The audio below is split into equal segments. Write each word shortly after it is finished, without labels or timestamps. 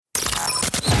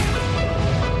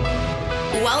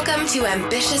Welcome to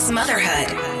Ambitious Motherhood,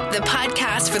 the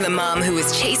podcast for the mom who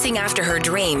is chasing after her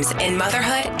dreams in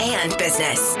motherhood and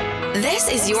business. This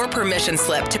is your permission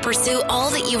slip to pursue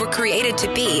all that you were created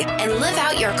to be and live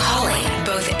out your calling,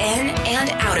 both in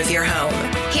and out of your home.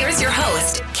 Here's your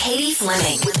host, Katie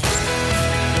Fleming.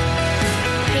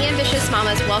 Hey, Ambitious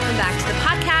Mamas, welcome back to the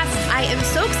podcast. I am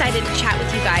so excited to chat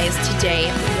with you guys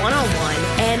today one-on-one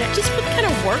and just kind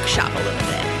of workshop a little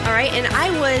bit. All right, and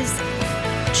I was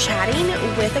chatting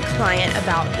with a client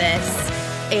about this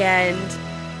and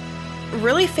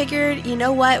really figured, you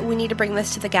know what, we need to bring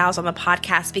this to the gals on the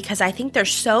podcast because I think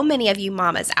there's so many of you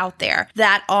mamas out there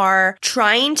that are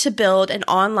trying to build an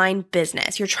online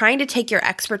business. You're trying to take your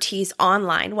expertise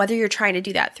online, whether you're trying to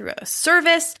do that through a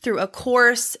service, through a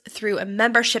course, through a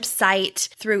membership site,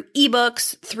 through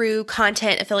ebooks, through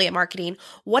content, affiliate marketing,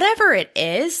 whatever it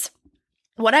is.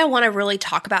 What I want to really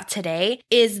talk about today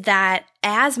is that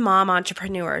as mom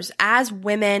entrepreneurs, as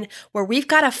women, where we've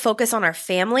got to focus on our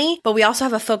family, but we also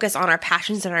have a focus on our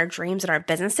passions and our dreams and our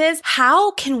businesses, how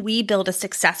can we build a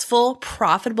successful,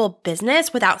 profitable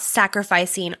business without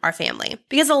sacrificing our family?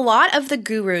 Because a lot of the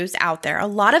gurus out there, a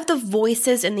lot of the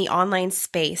voices in the online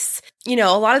space, a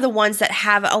lot of the ones that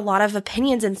have a lot of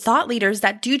opinions and thought leaders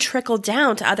that do trickle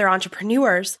down to other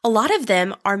entrepreneurs, a lot of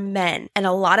them are men, and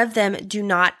a lot of them do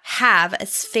not have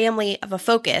as family of a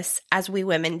focus as we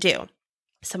women do.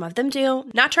 Some of them do.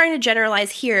 Not trying to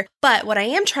generalize here, but what I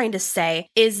am trying to say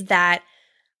is that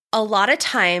a lot of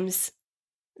times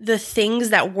the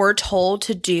things that we're told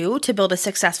to do to build a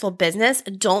successful business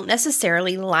don't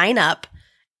necessarily line up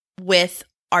with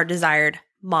our desired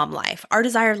mom life, our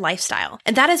desired lifestyle.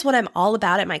 And that is what I'm all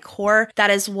about at my core. That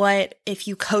is what, if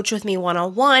you coach with me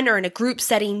one-on-one or in a group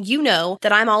setting, you know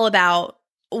that I'm all about.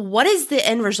 What is the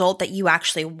end result that you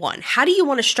actually want? How do you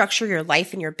want to structure your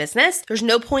life and your business? There's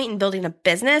no point in building a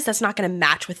business that's not going to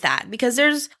match with that because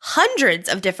there's hundreds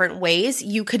of different ways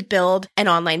you could build an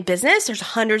online business. There's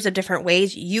hundreds of different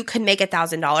ways you could make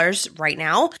 $1,000 right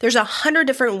now. There's 100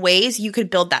 different ways you could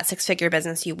build that six-figure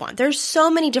business you want. There's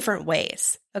so many different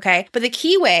ways. Okay. But the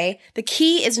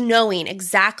key is knowing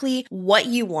exactly what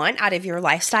you want out of your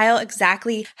lifestyle,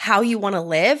 exactly how you want to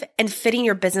live and fitting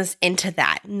your business into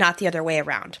that, not the other way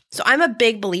around. So I'm a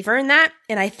big believer in that.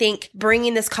 And I think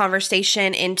bringing this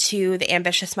conversation into the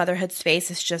ambitious motherhood space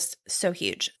is just so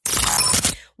huge.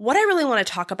 What I really want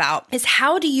to talk about is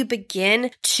how do you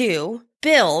begin to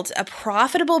build a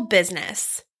profitable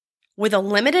business with a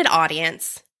limited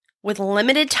audience, with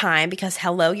limited time, because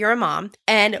hello, you're a mom,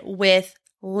 and with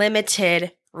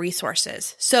limited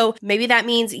resources. So maybe that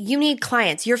means you need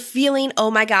clients. You're feeling, oh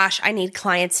my gosh, I need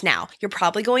clients now. You're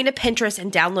probably going to Pinterest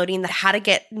and downloading the how to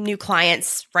get new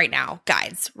clients right now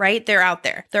guides, right? They're out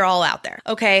there. They're all out there.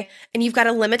 Okay. And you've got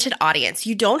a limited audience.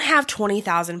 You don't have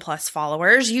 20,000 plus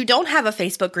followers. You don't have a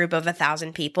Facebook group of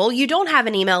 1,000 people. You don't have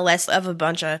an email list of a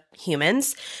bunch of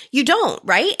humans. You don't,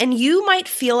 right? And you might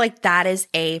feel like that is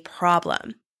a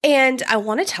problem. And I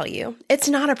want to tell you, it's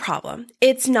not a problem.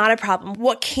 It's not a problem.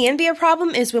 What can be a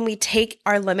problem is when we take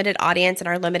our limited audience and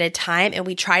our limited time and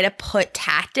we try to put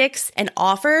tactics and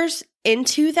offers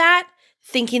into that,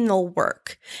 thinking they'll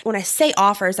work. When I say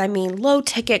offers, I mean low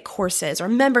ticket courses or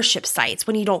membership sites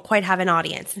when you don't quite have an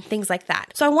audience and things like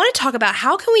that. So I want to talk about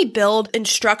how can we build and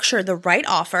structure the right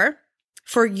offer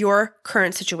for your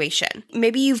current situation.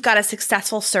 Maybe you've got a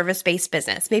successful service-based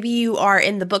business. Maybe you are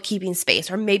in the bookkeeping space,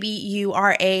 or maybe you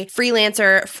are a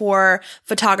freelancer for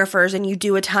photographers and you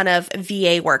do a ton of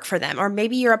VA work for them, or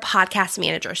maybe you're a podcast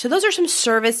manager. So those are some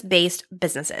service-based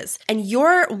businesses, and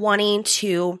you're wanting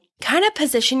to kind of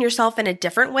position yourself in a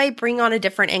different way, bring on a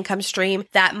different income stream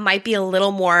that might be a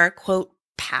little more, quote,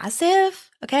 passive.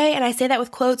 Okay. And I say that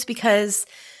with quotes because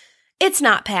it's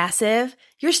not passive.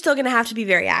 You're still going to have to be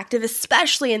very active,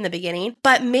 especially in the beginning,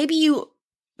 but maybe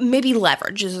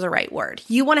leverage is the right word.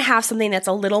 You want to have something that's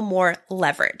a little more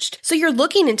leveraged. So you're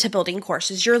looking into building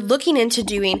courses. You're looking into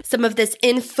doing some of this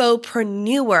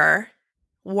infopreneur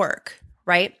work,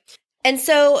 right? And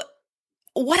so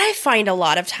what I find a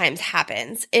lot of times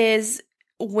happens is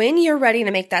when you're ready to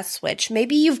make that switch,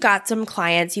 maybe you've got some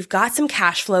clients, you've got some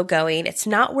cash flow going. It's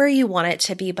not where you want it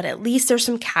to be, but at least there's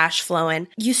some cash flowing.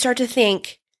 You start to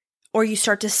think, or you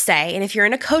start to say, and if you're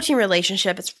in a coaching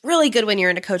relationship, it's really good when you're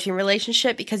in a coaching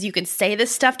relationship because you can say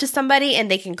this stuff to somebody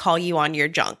and they can call you on your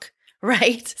junk,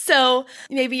 right? So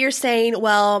maybe you're saying,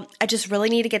 well, I just really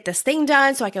need to get this thing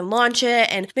done so I can launch it.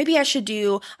 And maybe I should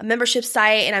do a membership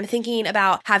site. And I'm thinking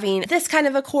about having this kind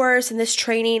of a course and this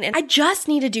training. And I just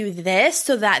need to do this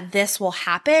so that this will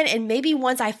happen. And maybe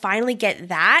once I finally get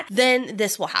that, then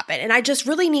this will happen. And I just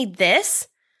really need this,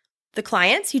 the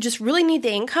clients, you just really need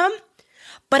the income.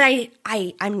 but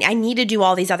I need to do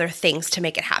all these other things to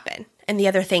make it happen. And the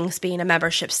other things being a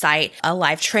membership site, a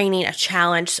live training, a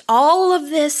challenge, all of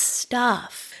this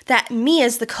stuff that me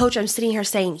as the coach, I'm sitting here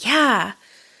saying, yeah,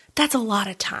 that's a lot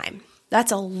of time.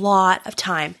 That's a lot of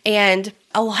time. And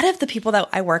a lot of the people that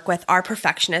I work with are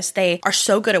perfectionists. They are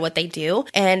so good at what they do,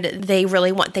 and they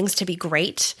really want things to be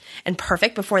great and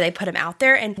perfect before they put them out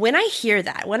there. And when I hear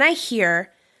that, well,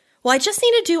 I just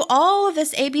need to do all of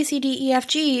this A, B, C, D, E, F,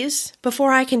 G's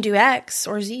before I can do X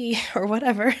or Z or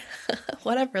whatever,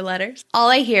 whatever letters. All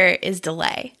I hear is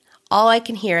delay. All I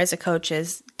can hear as a coach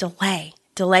is delay.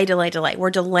 Delay. We're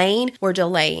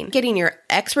delaying getting your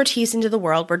expertise into the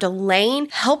world. We're delaying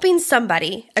helping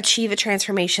somebody achieve a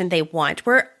transformation they want.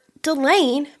 We're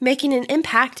delaying making an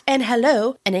impact and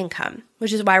an income,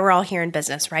 which is why we're all here in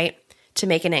business, right? To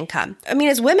make an income. I mean,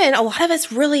 as women, a lot of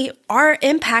us really, our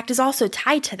impact is also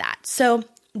tied to that. So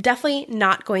definitely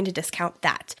not going to discount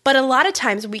that. But a lot of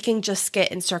times we can just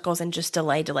get in circles and just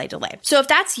delay. So if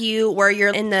that's you, where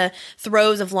you're in the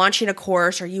throes of launching a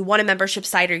course, or you want a membership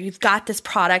site, or you've got this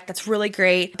product that's really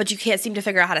great, but you can't seem to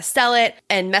figure out how to sell it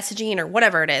and messaging or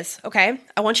whatever it is, okay?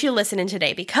 I want you to listen in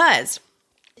today, because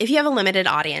if you have a limited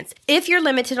audience, if you're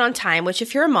limited on time, which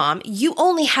if you're a mom, you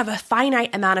only have a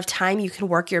finite amount of time you can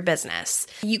work your business.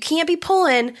 You can't be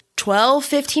pulling 12,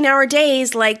 15-hour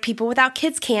days like people without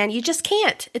kids can. You just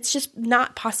can't. It's just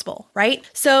not possible, right?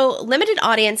 So limited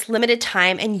audience, limited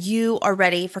time, and you are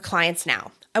ready for clients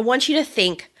now. I want you to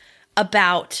think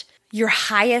about your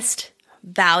highest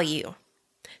value.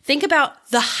 Think about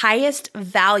the highest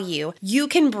value you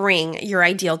can bring your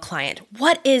ideal client.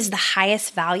 What is the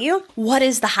highest value? What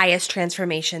is the highest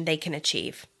transformation they can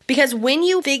achieve? Because when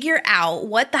you figure out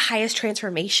what the highest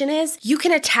transformation is, you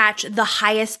can attach the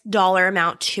highest dollar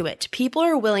amount to it. People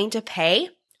are willing to pay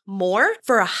more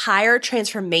for a higher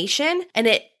transformation, and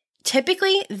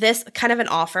typically, this kind of an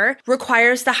offer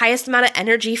requires the highest amount of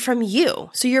energy from you.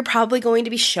 So you're probably going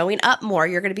to be showing up more.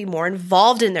 You're going to be more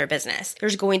involved in their business.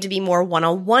 There's going to be more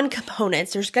one-on-one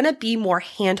components. There's going to be more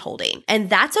hand-holding. And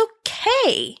that's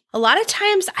okay. A lot of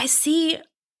times I see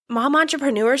mom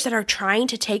entrepreneurs that are trying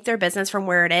to take their business from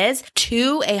where it is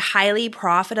to a highly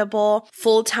profitable,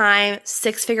 full-time,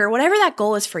 six-figure, whatever that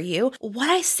goal is for you. What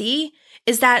I see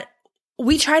is that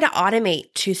we try to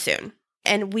automate too soon,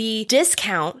 and we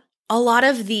discount a lot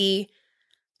of the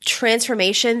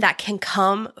transformation that can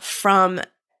come from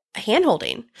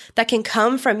handholding, that can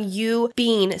come from you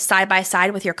being side by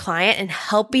side with your client and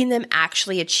helping them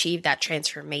actually achieve that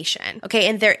transformation. Okay.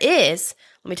 And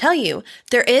let me tell you,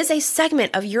 there is a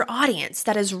segment of your audience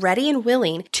that is ready and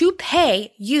willing to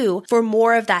pay you for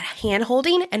more of that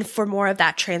hand-holding and for more of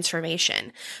that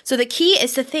transformation. So the key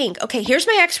is to think, okay, here's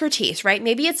my expertise, right?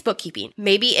 Maybe it's bookkeeping.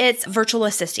 Maybe it's virtual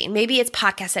assisting. Maybe it's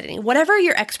podcast editing. Whatever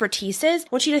your expertise is, I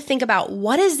want you to think about,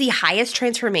 what is the highest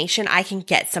transformation I can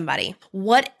get somebody?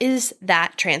 What is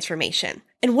that transformation?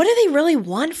 And what do they really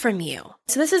want from you?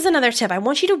 So this is another tip. I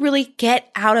want you to really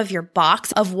get out of your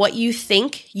box of what you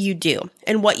think you do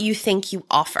and what you think you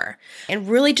offer, and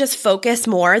really just focus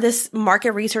more. This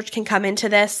market research can come into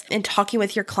this, and talking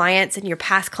with your clients and your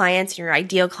past clients and your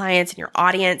ideal clients and your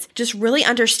audience, just really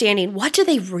understanding, what do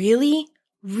they really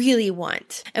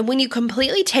want? And when you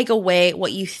completely take away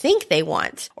what you think they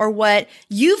want, or what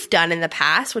you've done in the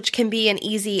past, which can be an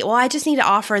easy, well, I just need to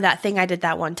offer that thing I did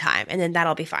that one time and then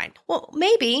that'll be fine. Well,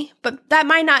 maybe, but that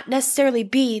might not necessarily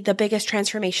be the biggest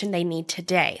transformation they need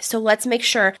today. So let's make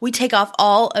sure we take off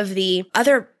all of the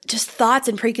other just thoughts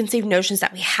and preconceived notions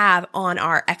that we have on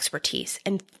our expertise,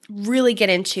 and really get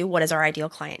into what does our ideal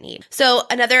client need. So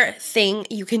another thing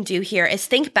you can do here is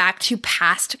think back to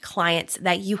past clients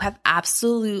that you have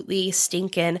absolutely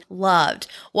stinking loved.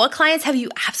 What clients have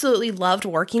you absolutely loved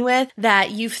working with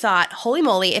that you've thought, holy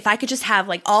moly, if I could just have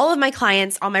like all of my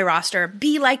clients on my roster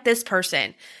be like this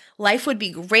person, life would be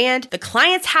grand. The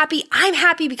client's happy. I'm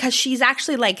happy because she's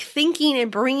actually like thinking and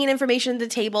bringing information to the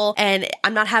table, and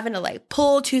I'm not having to like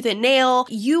pull tooth and nail.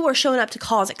 You are showing up to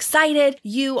calls excited.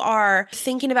 You are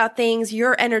thinking about things.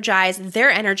 You're energized.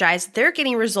 They're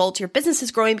getting results. Your business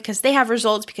is growing because they have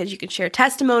results, because you can share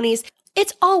testimonies.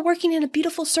 It's all working in a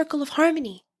beautiful circle of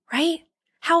harmony, right?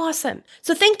 How awesome.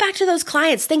 So think back to those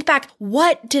clients. Think back,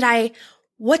 what did I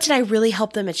really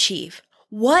help them achieve?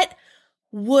 What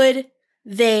would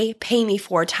they pay me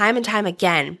for time and time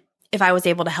again if I was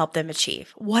able to help them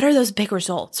achieve? What are those big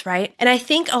results, right? And I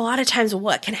think a lot of times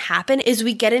what can happen is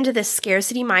we get into this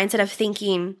scarcity mindset of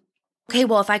thinking, okay,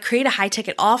 well, if I create a high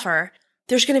ticket offer,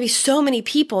 there's going to be so many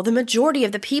people. The majority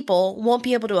of the people won't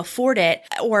be able to afford it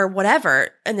or whatever,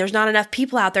 and there's not enough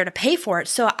people out there to pay for it.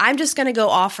 So I'm just going to go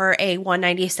offer a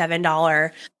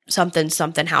 $197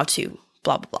 something how to,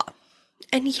 blah, blah, blah.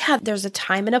 And yeah, there's a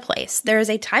time and a place. There is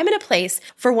a time and a place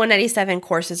for 197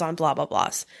 courses on blah, blah,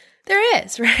 blahs. There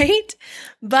is, right?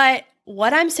 But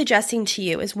what I'm suggesting to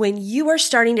you is when you are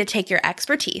starting to take your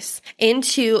expertise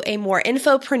into a more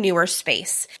infopreneur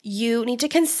space, you need to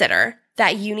consider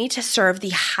that you need to serve the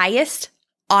highest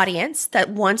audience that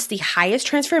wants the highest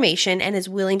transformation and is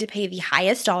willing to pay the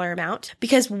highest dollar amount.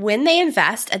 Because when they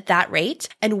invest at that rate,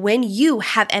 and when you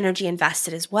have energy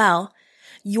invested as well,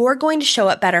 you're going to show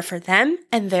up better for them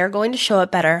and they're going to show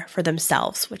up better for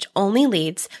themselves, which only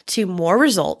leads to more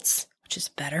results, which is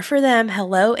better for them.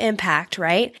 Hello, impact,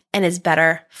 right? And is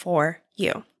better for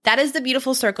you. That is the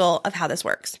beautiful circle of how this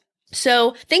works.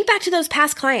 So think back to those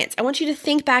past clients. I want you to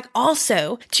think back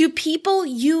also to people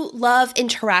you love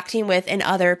interacting with in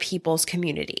other people's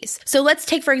communities. So let's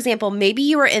take, for example, maybe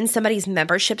you are in somebody's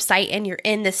membership site and you're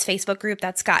in this Facebook group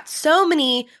that's got so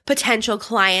many potential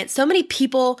clients, so many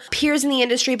people, peers in the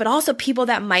industry, but also people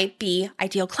that might be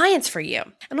ideal clients for you.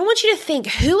 And I want you to think,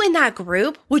 who in that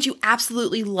group would you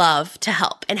absolutely love to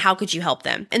help and how could you help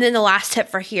them? And then the last tip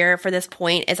for this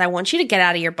point is I want you to get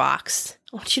out of your box.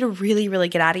 I want you to really, really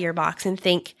get out of your box and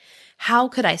think, how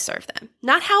could I serve them?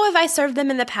 Not how have I served them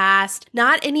in the past,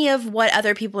 not any of what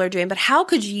other people are doing, but how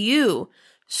could you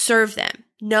serve them?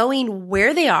 Knowing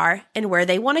where they are and where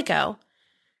they want to go,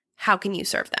 how can you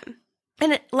serve them?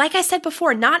 And like I said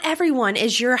before, not everyone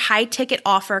is your high ticket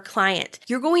offer client.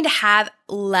 You're going to have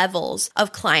levels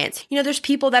of clients. There's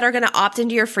people that are going to opt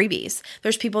into your freebies.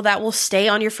 There's people that will stay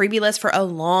on your freebie list for a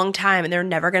long time and they're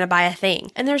never going to buy a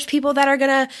thing. And there's people that are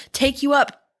going to take you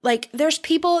up. There's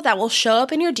people that will show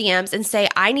up in your DMs and say,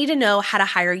 I need to know how to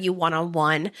hire you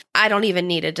one-on-one. I don't even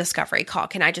need a discovery call.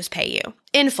 Can I just pay you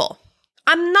in full?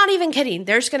 I'm not even kidding.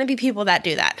 There's going to be people that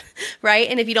do that, right?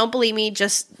 And if you don't believe me,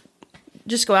 just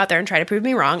go out there and try to prove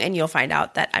me wrong and you'll find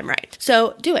out that I'm right.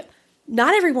 So do it.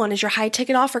 Not everyone is your high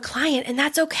ticket offer client, and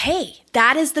that's okay.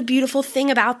 That is the beautiful thing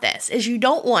about this, is you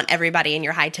don't want everybody in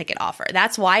your high ticket offer.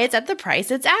 That's why it's at the price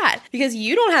it's at, because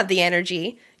you don't have the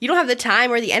energy, you don't have the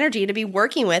time or the energy to be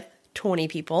working with 20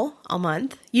 people a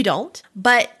month. You don't.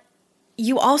 But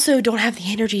you also don't have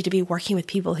the energy to be working with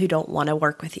people who don't want to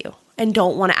work with you and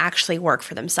don't want to actually work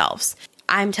for themselves.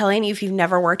 I'm telling you, if you've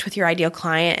never worked with your ideal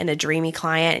client and a dreamy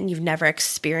client and you've never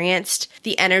experienced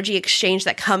the energy exchange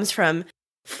that comes from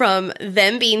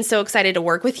them being so excited to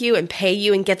work with you and pay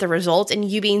you and get the results, and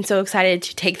you being so excited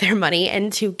to take their money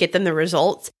and to get them the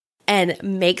results and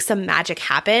make some magic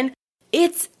happen,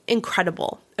 it's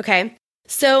incredible, okay?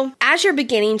 So as you're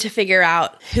beginning to figure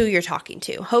out who you're talking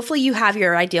to, hopefully you have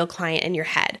your ideal client in your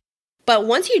head. But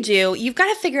once you do, you've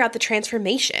got to figure out the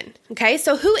transformation, okay?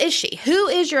 So who is she? Who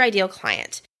is your ideal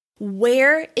client?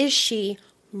 Where is she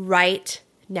right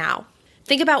now?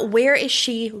 Think about, where is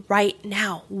she right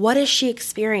now? What is she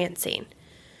experiencing?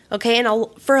 Okay, and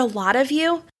for a lot of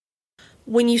you,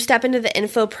 when you step into the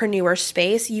infopreneur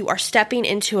space, you are stepping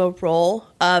into a role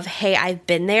of, hey, I've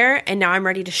been there and now I'm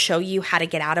ready to show you how to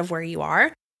get out of where you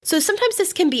are. So sometimes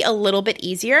this can be a little bit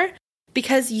easier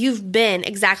because you've been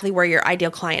exactly where your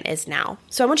ideal client is now.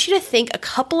 So I want you to think a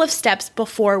couple of steps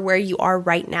before where you are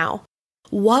right now.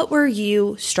 What were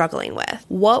you struggling with?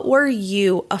 What were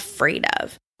you afraid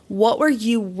of? What were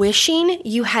you wishing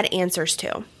you had answers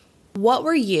to? What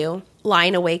were you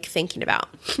lying awake thinking about?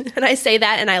 And I say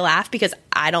that and I laugh because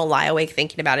I don't lie awake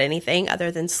thinking about anything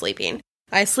other than sleeping.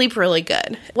 I sleep really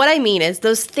good. What I mean is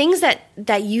those things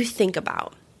that you think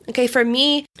about. Okay, for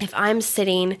me, if I'm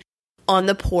sitting on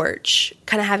the porch,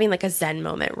 kind of having like a Zen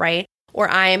moment, right? Or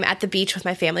I'm at the beach with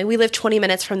my family. We live 20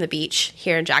 minutes from the beach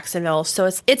here in Jacksonville, so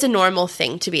it's a normal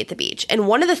thing to be at the beach. And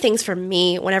one of the things for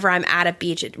me, whenever I'm at a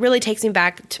beach, it really takes me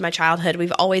back to my childhood.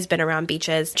 We've always been around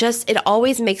beaches. It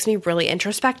always makes me really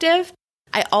introspective.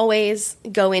 I always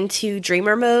go into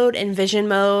dreamer mode and vision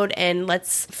mode and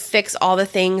let's fix all the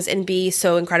things and be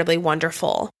so incredibly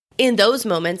wonderful. In those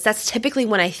moments, that's typically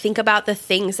when I think about the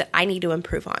things that I need to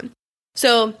improve on.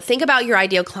 So think about your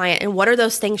ideal client and what are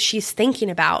those things she's thinking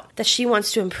about that she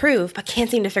wants to improve but can't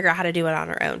seem to figure out how to do it on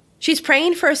her own. She's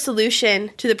praying for a solution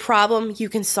to the problem you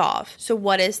can solve. So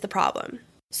what is the problem?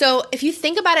 So if you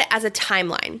think about it as a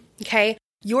timeline, okay,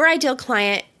 your ideal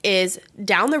client is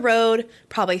down the road,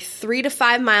 probably 3 to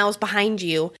 5 miles behind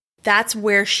you. That's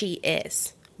where she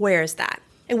is. Where is that?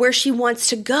 And where she wants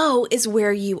to go is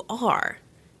where you are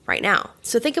right now.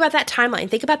 So think about that timeline.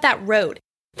 Think about that road.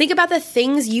 Think about the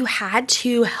things you had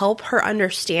to help her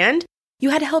understand.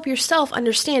 You had to help yourself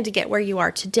understand to get where you are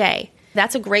today.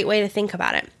 That's a great way to think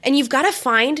about it. And you've got to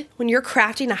find, when you're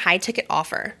crafting a high ticket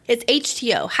offer, it's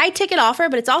HTO, high ticket offer,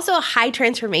 but it's also a high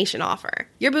transformation offer.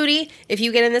 Your booty, if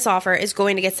you get in this offer, is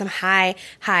going to get some high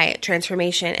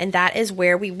transformation. And that is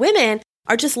where we women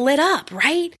are just lit up,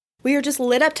 right? We are just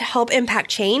lit up to help impact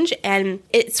change, and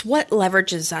it's what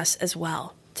leverages us as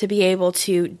well to be able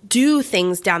to do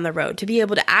things down the road, to be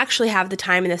able to actually have the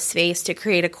time and the space to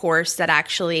create a course that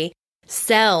actually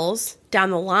sells down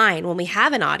the line when we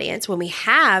have an audience, when we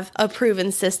have a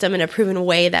proven system and a proven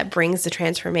way that brings the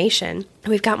transformation. And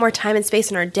we've got more time and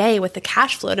space in our day with the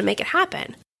cash flow to make it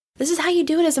happen. This is how you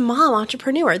do it as a mom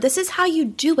entrepreneur. This is how you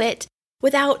do it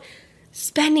without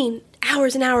spending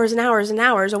hours and hours and hours and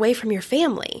hours away from your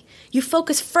family. You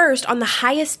focus first on the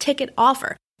highest ticket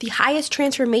offer, the highest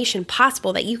transformation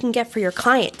possible that you can get for your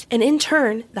client, and in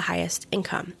turn, the highest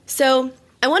income. So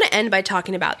I want to end by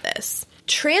talking about this.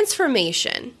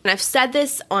 Transformation, and I've said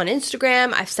this on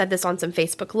Instagram, I've said this on some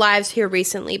Facebook Lives here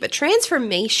recently, but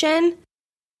transformation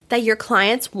that your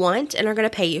clients want and are going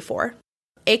to pay you for,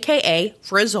 aka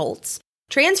results.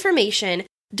 Transformation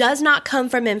does not come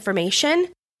from information,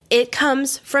 it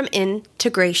comes from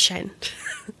integration.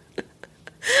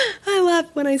 I laugh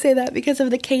when I say that because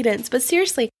of the cadence, but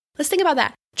seriously, let's think about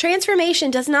that. Transformation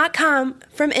does not come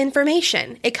from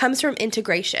information, it comes from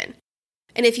integration.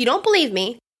 And if you don't believe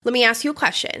me, let me ask you a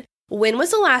question. When was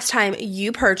the last time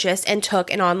you purchased and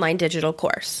took an online digital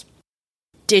course?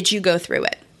 Did you go through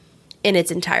it in its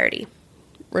entirety?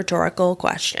 Rhetorical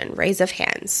question. Raise of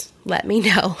hands. Let me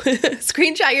know.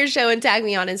 Screenshot your show and tag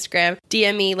me on Instagram.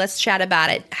 DM me. Let's chat about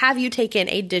it. Have you taken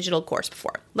a digital course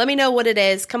before? Let me know what it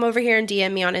is. Come over here and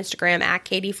DM me on Instagram at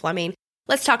Katie Fleming.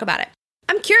 Let's talk about it.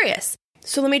 I'm curious.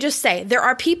 So let me just say, there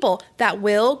are people that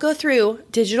will go through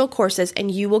digital courses and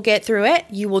you will get through it,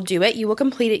 you will do it, you will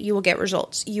complete it, you will get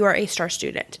results. You are a star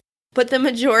student. But the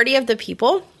majority of the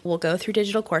people will go through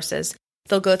digital courses.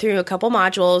 They'll go through a couple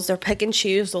modules, they'll pick and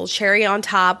choose, they'll cherry on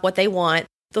top what they want.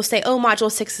 They'll say, oh,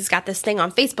 module 6 has got this thing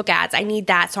on Facebook ads. I need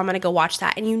that, so I'm going to go watch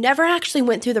that. And you never actually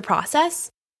went through the process.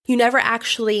 You never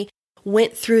actually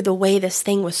went through the way this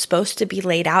thing was supposed to be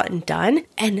laid out and done.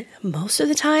 And most of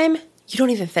the time, you don't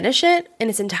even finish it in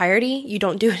its entirety. You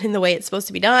don't do it in the way it's supposed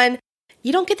to be done.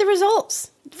 You don't get the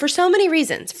results for so many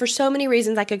reasons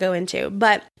I could go into.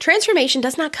 But transformation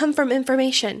does not come from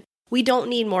information. We don't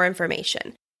need more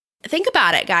information. Think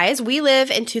about it, guys. We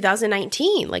live in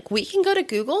 2019. Like, we can go to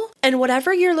Google and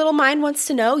whatever your little mind wants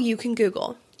to know, you can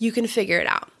Google. You can figure it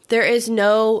out. There is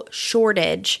no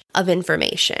shortage of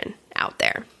information out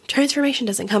there. Transformation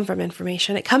doesn't come from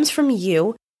information. It comes from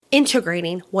you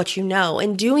integrating what you know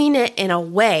and doing it in a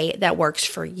way that works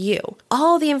for you.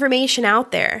 All the information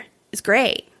out there is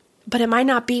great, but it might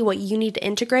not be what you need to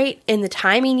integrate in the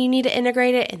timing you need to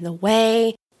integrate it, in the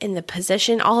way, in the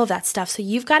position, all of that stuff. So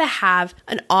you've got to have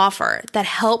an offer that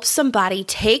helps somebody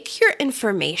take your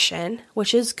information,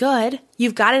 which is good.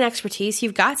 You've got an expertise,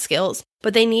 you've got skills,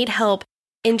 but they need help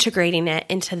integrating it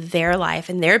into their life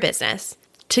and their business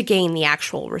to gain the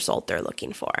actual result they're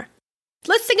looking for.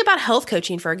 Let's think about health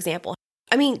coaching, for example.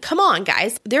 I mean, come on,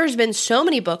 guys. There's been so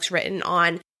many books written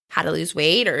on how to lose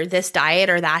weight or this diet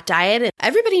or that diet. And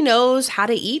everybody knows how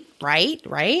to eat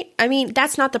right? I mean,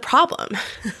 that's not the problem.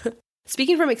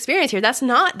 Speaking from experience here, that's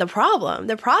not the problem.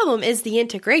 The problem is the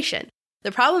integration.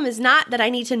 The problem is not that I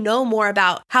need to know more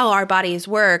about how our bodies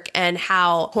work and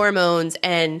how hormones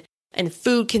and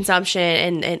food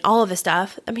consumption and all of this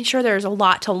stuff. I mean, sure, there's a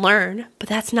lot to learn, but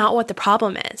that's not what the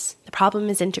problem is. The problem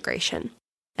is integration.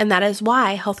 And that is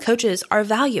why health coaches are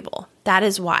valuable. That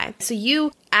is why. So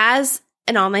you, as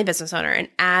an online business owner and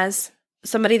as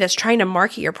somebody that's trying to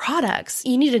market your products,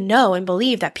 you need to know and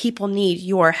believe that people need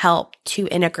your help to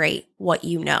integrate what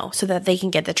you know so that they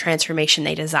can get the transformation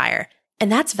they desire.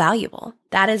 And that's valuable.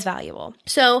 That is valuable.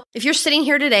 So if you're sitting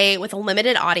here today with a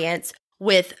limited audience,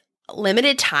 with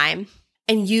limited time,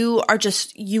 and you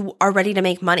are ready to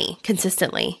make money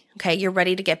consistently, okay? You're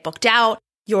ready to get booked out.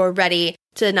 You're ready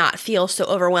to not feel so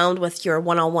overwhelmed with your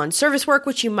one-on-one service work,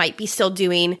 which you might be still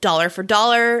doing dollar for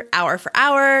dollar, hour for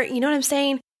hour. You know what I'm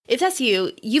saying? If that's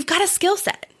you, you've got a skill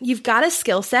set. You've just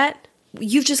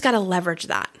got to leverage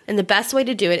that. And the best way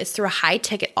to do it is through a high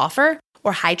ticket offer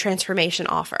or high transformation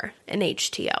offer, an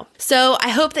HTO. So I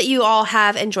hope that you all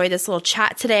have enjoyed this little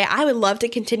chat today. I would love to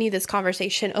continue this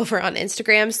conversation over on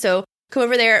Instagram. So come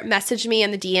over there, message me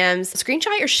in the DMs,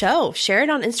 screenshot your show, share it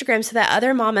on Instagram so that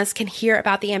other mamas can hear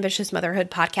about the Ambitious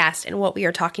Motherhood podcast and what we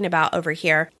are talking about over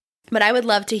here. But I would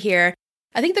love to hear,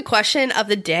 I think the question of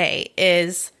the day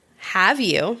is, have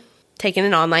you taken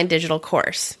an online digital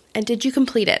course? And did you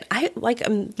complete it?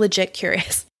 I'm legit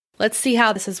curious. Let's see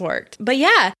how this has worked. But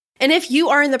yeah. And if you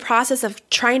are in the process of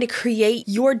trying to create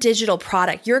your digital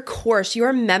product, your course,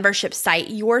 your membership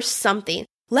site, your something,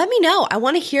 let me know. I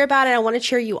want to hear about it. I want to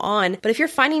cheer you on. But if you're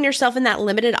finding yourself in that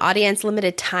limited audience,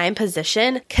 limited time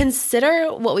position,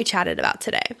 consider what we chatted about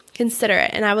today. Consider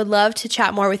it. And I would love to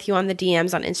chat more with you on the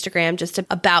DMs on Instagram just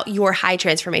about your high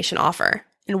transformation offer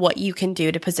and what you can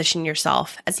do to position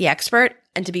yourself as the expert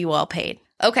and to be well paid.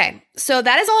 Okay, so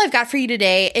that is all I've got for you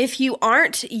today. If you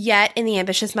aren't yet in the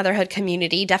Ambitious Motherhood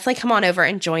community, definitely come on over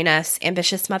and join us,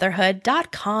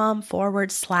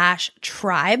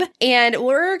 ambitiousmotherhood.com/tribe. And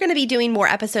we're going to be doing more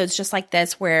episodes just like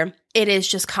this where it is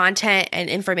just content and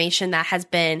information that has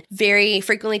been very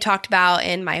frequently talked about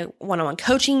in my one-on-one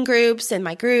coaching groups and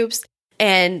my groups,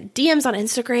 and DMs on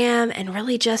Instagram, and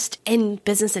really just in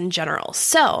business in general.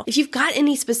 So if you've got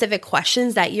any specific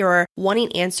questions that you're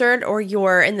wanting answered, or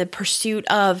you're in the pursuit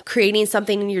of creating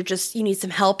something and you need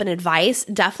some help and advice,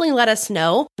 definitely let us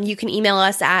know. You can email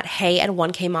us at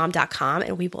hey@1kmom.com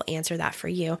and we will answer that for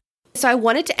you. So I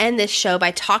wanted to end this show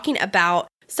by talking about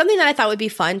something that I thought would be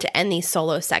fun to end these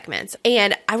solo segments.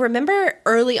 And I remember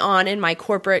early on in my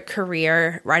corporate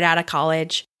career, right out of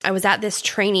college, I was at this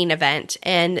training event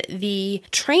and the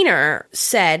trainer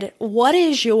said, "What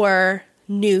is your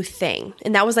new thing?"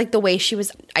 And that was like the way she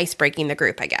was ice breaking the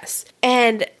group, I guess.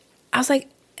 And I was like,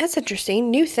 that's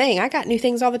interesting. New thing. I got new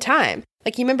things all the time.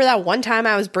 Like, you remember that one time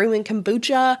I was brewing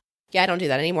kombucha? Yeah, I don't do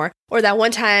that anymore. Or that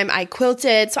one time I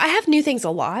quilted. So I have new things a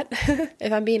lot,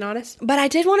 if I'm being honest. But I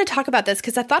did want to talk about this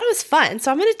because I thought it was fun. So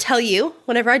I'm going to tell you,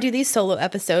 whenever I do these solo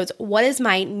episodes, what is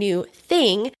my new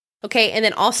thing? Okay, and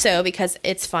then also, because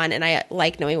it's fun and I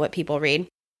like knowing what people read,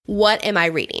 what am I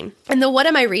reading? And the what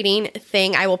am I reading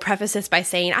thing, I will preface this by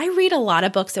saying I read a lot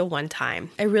of books at one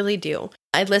time. I really do.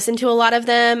 I listen to a lot of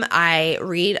them, I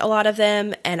read a lot of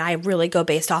them, and I really go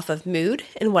based off of mood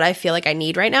and what I feel like I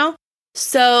need right now.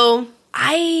 So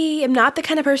I am not the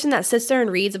kind of person that sits there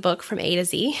and reads a book from A to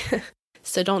Z.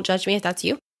 So don't judge me if that's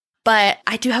you. But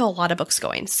I do have a lot of books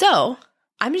going. So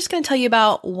I'm just going to tell you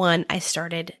about one I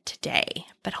started today.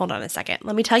 But hold on a second.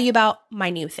 Let me tell you about my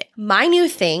new thing. My new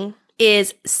thing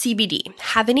is CBD.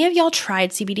 Have any of y'all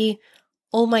tried CBD?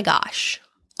 Oh my gosh.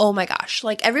 Oh my gosh.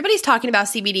 Like, everybody's talking about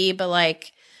CBD, but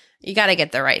like, you got to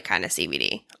get the right kind of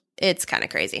CBD. It's kind of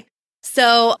crazy.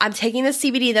 So I'm taking this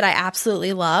CBD that I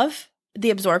absolutely love. The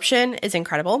absorption is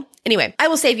incredible. Anyway, I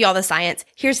will save you all the science.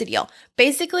 Here's the deal.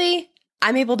 Basically,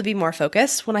 I'm able to be more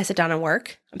focused when I sit down and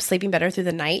work. I'm sleeping better through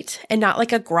the night and not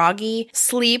like a groggy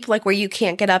sleep, like where you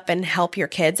can't get up and help your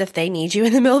kids if they need you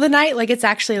in the middle of the night. Like, it's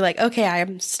actually like, okay,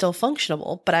 I'm still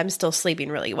functional, but I'm still sleeping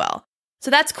really well.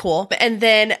 So that's cool. And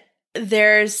then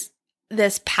there's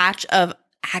this patch of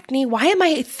acne. Why am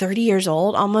I 30 years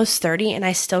old, almost 30, and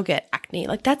I still get acne?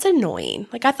 Like, that's annoying.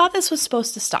 Like, I thought this was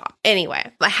supposed to stop.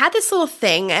 Anyway, I had this little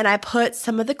thing and I put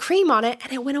some of the cream on it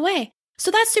and it went away. So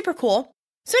that's super cool.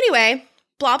 So anyway,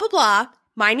 blah, blah, blah.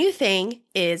 My new thing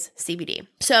is CBD.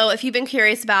 So if you've been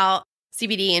curious about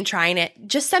CBD and trying it,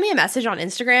 just send me a message on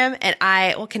Instagram and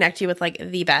I will connect you with like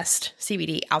the best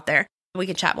CBD out there. We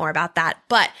can chat more about that.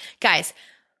 But guys,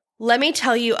 let me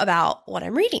tell you about what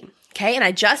I'm reading. Okay, and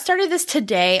I just started this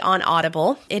today on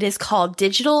Audible. It is called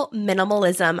Digital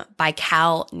Minimalism by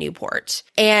Cal Newport.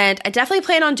 And I definitely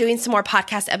plan on doing some more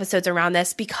podcast episodes around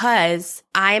this because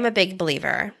I am a big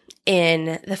believer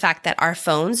in the fact that our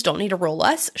phones don't need to rule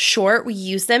us. Sure, we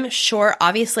use them. Sure,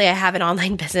 obviously I have an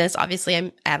online business. Obviously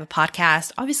I have a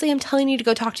podcast. Obviously I'm telling you to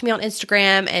go talk to me on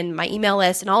Instagram and my email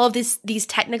list and all of these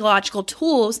technological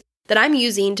tools that I'm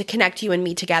using to connect you and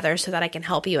me together so that I can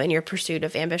help you in your pursuit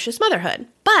of ambitious motherhood.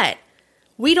 But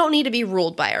we don't need to be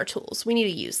ruled by our tools. We need to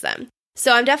use them.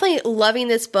 So I'm definitely loving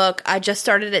this book. I just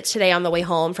started it today on the way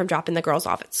home from dropping the girls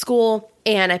off at school,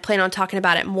 and I plan on talking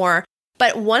about it more.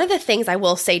 But one of the things I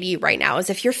will say to you right now is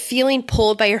if you're feeling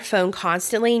pulled by your phone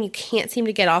constantly and you can't seem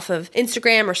to get off of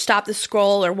Instagram or stop the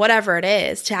scroll or whatever it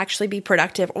is to actually be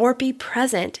productive or be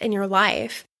present in your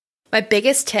life, my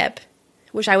biggest tip,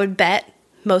 which I would bet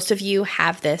most of you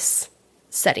have this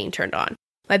setting turned on.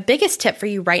 My biggest tip for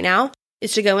you right now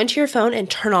is to go into your phone and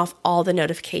turn off all the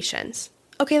notifications.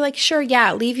 Okay, like sure,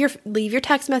 yeah, leave your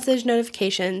text message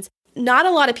notifications. Not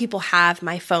a lot of people have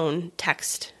my phone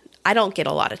text. I don't get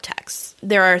a lot of texts.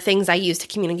 There are things I use to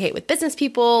communicate with business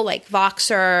people like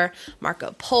Voxer,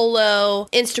 Marco Polo,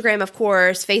 Instagram, of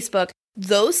course, Facebook.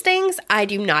 Those things I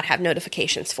do not have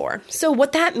notifications for. So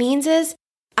what that means is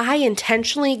I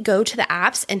intentionally go to the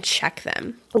apps and check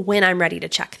them when I'm ready to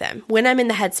check them, when I'm in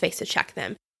the headspace to check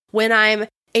them, when I'm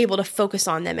able to focus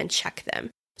on them and check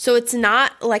them. So it's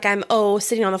not like I'm,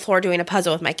 sitting on the floor doing a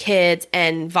puzzle with my kids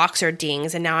and Voxer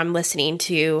dings and now I'm listening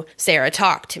to Sarah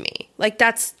talk to me. Like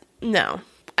no,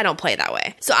 I don't play that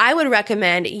way. So I would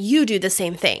recommend you do the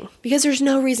same thing because there's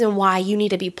no reason why you need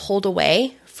to be pulled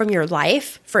away from your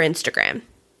life for Instagram.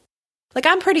 Like,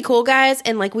 I'm pretty cool, guys,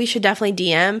 and like we should definitely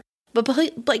DM, but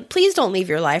please don't leave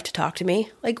your life to talk to me.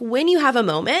 Like, when you have a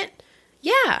moment,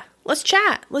 yeah, let's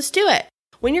chat. Let's do it.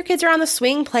 When your kids are on the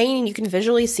swing playing and you can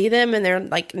visually see them and they're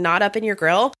like not up in your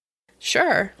grill,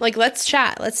 sure. Like, let's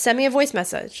chat. Let's send me a voice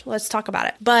message. Let's talk about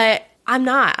it. But I'm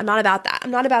not about that.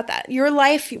 I'm not about that. Your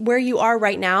life where you are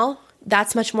right now,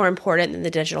 that's much more important than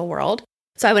the digital world.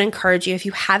 So I would encourage you, if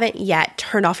you haven't yet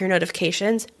turned off your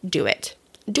notifications, do it.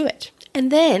 Do it.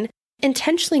 And then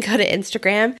intentionally go to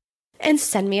Instagram and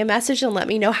send me a message and let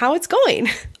me know how it's going.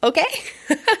 Okay?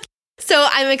 So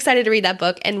I'm excited to read that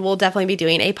book, and we'll definitely be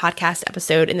doing a podcast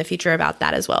episode in the future about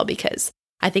that as well, because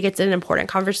I think it's an important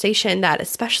conversation that,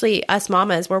 especially us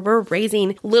mamas, where we're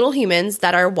raising little humans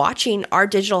that are watching our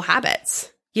digital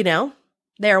habits, you know?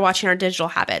 They are watching our digital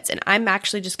habits. And I'm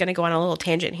actually just going to go on a little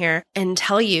tangent here and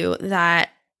tell you that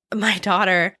my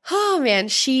daughter, oh man,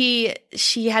 she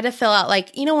had to fill out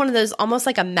like, you know, one of those almost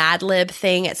like a Mad Lib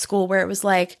thing at school where it was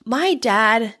like, my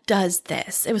dad does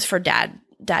this. It was for dad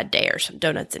day or some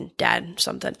donuts and dad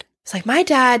something. It's like, my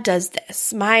dad does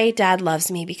this. My dad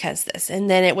loves me because this. And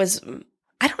then it was,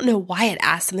 I don't know why it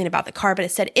asked something about the car, but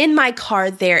it said, in my car,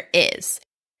 there is.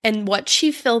 And what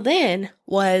she filled in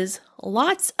was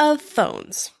lots of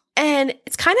phones. And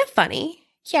it's kind of funny.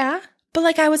 Yeah. But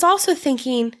like, I was also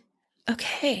thinking,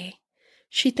 okay,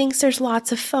 she thinks there's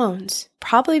lots of phones.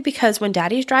 Probably because when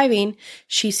daddy's driving,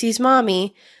 she sees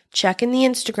mommy checking the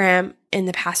Instagram in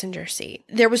the passenger seat.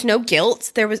 There was no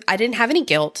guilt. I didn't have any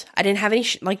guilt. I didn't have any,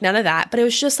 like none of that. But it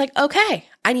was just like, okay,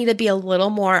 I need to be a little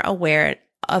more aware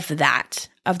of that,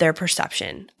 of their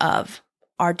perception of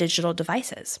our digital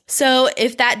devices. So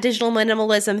if that digital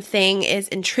minimalism thing is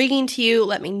intriguing to you,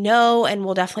 let me know, and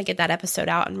we'll definitely get that episode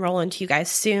out and roll into you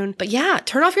guys soon. But yeah,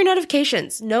 turn off your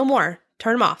notifications. No more.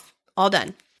 Turn them off. All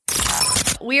done.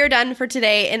 We are done for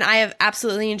today, and I have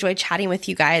absolutely enjoyed chatting with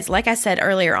you guys. Like I said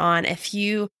earlier on, if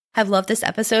you have loved this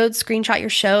episode, screenshot your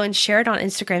show and share it on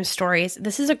Instagram stories.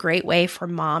 This is a great way for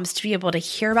moms to be able to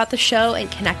hear about the show and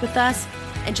connect with us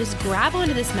and just grab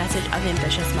onto this message of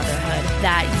ambitious motherhood,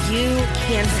 that you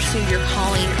can pursue your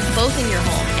calling both in your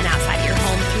home and outside of your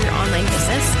home through your online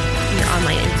business and your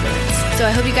online influence. So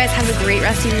I hope you guys have a great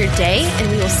rest of your day,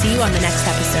 and we will see you on the next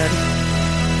episode.